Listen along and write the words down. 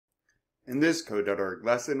In this Code.org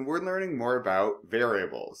lesson, we're learning more about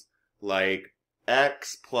variables, like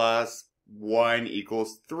x plus 1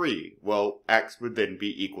 equals 3. Well, x would then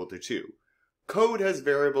be equal to 2. Code has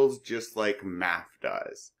variables just like math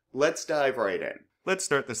does. Let's dive right in. Let's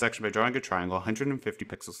start the section by drawing a triangle 150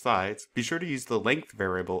 pixel sides. Be sure to use the length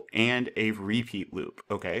variable and a repeat loop,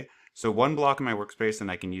 okay? So one block in my workspace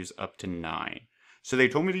and I can use up to 9. So they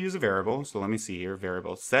told me to use a variable, so let me see here,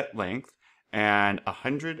 variable set length, and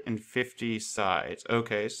 150 sides.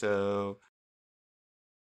 Okay, so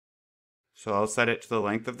I'll set it to the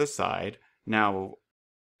length of the side. Now,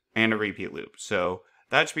 and a repeat loop. So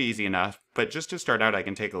that should be easy enough, but just to start out, I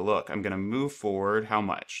can take a look. I'm gonna move forward, how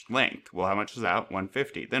much? Length. Well, how much is that?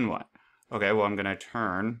 150. Then what? Okay, well, I'm gonna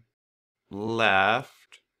turn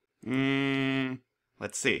left.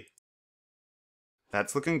 Let's see.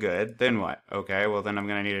 That's looking good. Then what? Okay, well, then I'm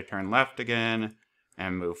gonna need to turn left again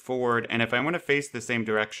and move forward. And if I want to face the same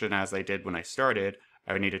direction as I did when I started,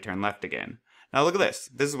 I would need to turn left again. Now look at this.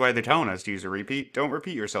 This is why they're telling us to use a repeat. Don't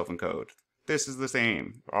repeat yourself in code. This is the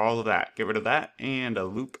same. All of that. Get rid of that and a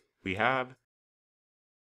loop we have.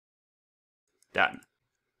 Done.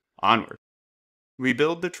 Onward. We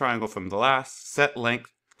build the triangle from the last set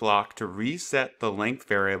length block to reset the length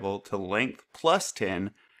variable to length plus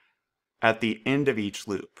 10 at the end of each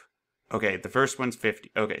loop. Okay, the first one's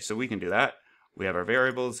 50. Okay, so we can do that. We have our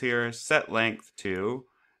variables here, set length to,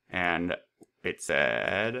 and it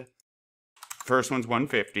said, first one's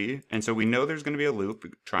 150, and so we know there's going to be a loop.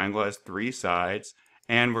 Triangle has 3 sides,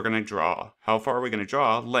 and we're going to draw. How far are we going to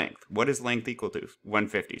draw? Length. What is length equal to?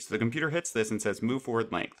 150. So the computer hits this and says move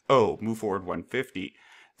forward length. Oh, move forward 150.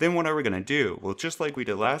 Then what are we going to do? Well, just like we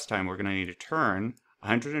did last time, we're going to need to turn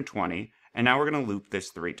 120, and now we're going to loop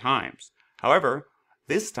this 3 times. However,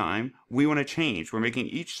 this time, we want to change. We're making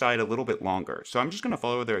each side a little bit longer. So I'm just going to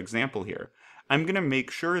follow their example here. I'm going to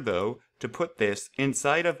make sure, though, to put this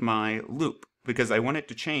inside of my loop because I want it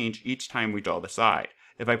to change each time we draw the side.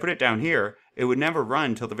 If I put it down here, it would never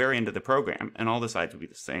run till the very end of the program, and all the sides would be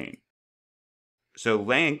the same. So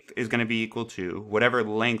length is going to be equal to whatever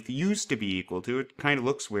length used to be equal to. It kind of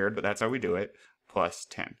looks weird, but that's how we do it, plus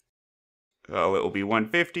 10. So it will be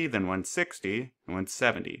 150, then 160, and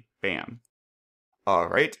 170. Bam.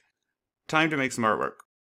 Alright, time to make some artwork.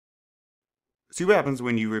 See what happens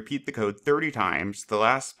when you repeat the code 30 times, the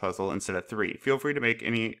last puzzle, instead of 3. Feel free to make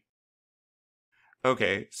any...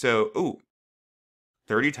 Okay, so,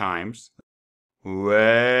 30 times.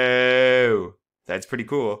 Whoa! That's pretty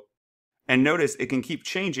cool. And notice it can keep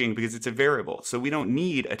changing because it's a variable, so we don't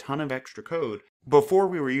need a ton of extra code. Before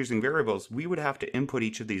we were using variables, we would have to input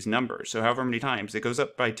each of these numbers. So however many times, it goes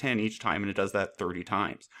up by 10 each time, and it does that 30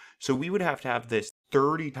 times. So we would have to have this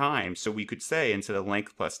 30 times, so we could say, instead of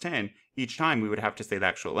length plus 10, each time we would have to say the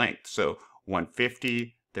actual length. So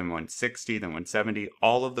 150, then 160, then 170,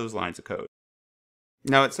 all of those lines of code.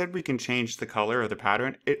 Now it said we can change the color of the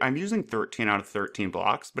pattern. I'm using 13 out of 13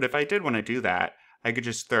 blocks, but if I did want to do that, I could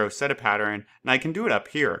just throw set a pattern, and I can do it up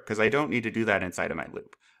here, because I don't need to do that inside of my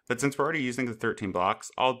loop. But since we're already using the 13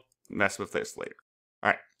 blocks, I'll mess with this later.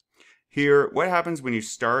 Alright, here, what happens when you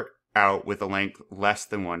start out with a length less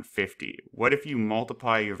than 150? What if you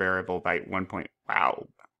multiply your variable by 1 point... Wow.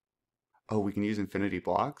 Oh, we can use infinity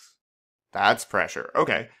blocks? That's pressure.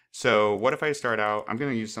 Okay, so what if I start out... I'm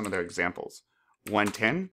going to use some of their examples.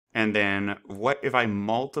 110, and then what if I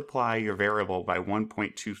multiply your variable by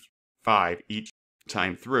 1.25 each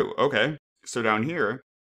time through? Okay, so down here,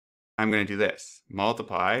 I'm going to do this.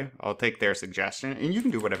 Multiply. I'll take their suggestion, and you can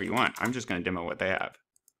do whatever you want. I'm just going to demo what they have.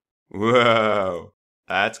 Whoa,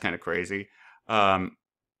 that's kind of crazy. What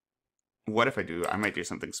if I might do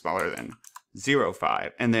something smaller than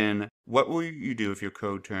 0.5. And then what will you do if your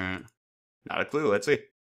code turn? Not a clue. Let's see.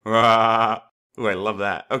 Ooh, I love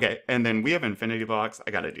that. Okay, and then we have infinity blocks.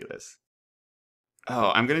 I got to do this.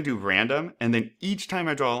 Oh, I'm going to do random, and then each time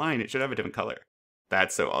I draw a line, it should have a different color.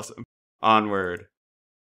 That's so awesome. Onward.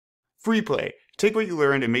 Free play. Take what you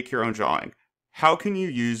learned and make your own drawing. How can you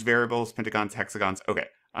use variables, pentagons, hexagons? Okay,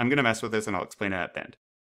 I'm going to mess with this and I'll explain it at the end.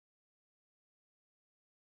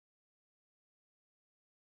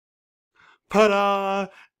 Ta-da!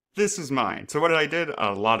 This is mine. So what did I did?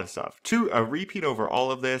 A lot of stuff. A repeat over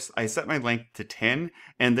all of this. I set my length to 10,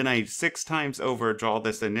 and then I 6 times over draw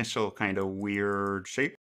this initial kind of weird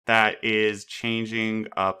shape that is changing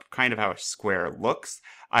up kind of how a square looks.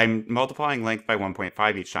 I'm multiplying length by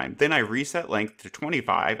 1.5 each time. Then I reset length to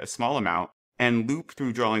 25, a small amount, and loop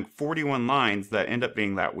through drawing 41 lines that end up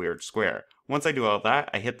being that weird square. Once I do all that,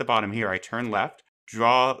 I hit the bottom here, I turn left,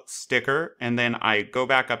 draw sticker, and then I go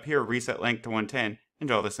back up here, reset length to 110, and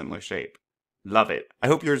draw the similar shape. Love it. I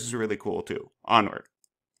hope yours is really cool too. Onward.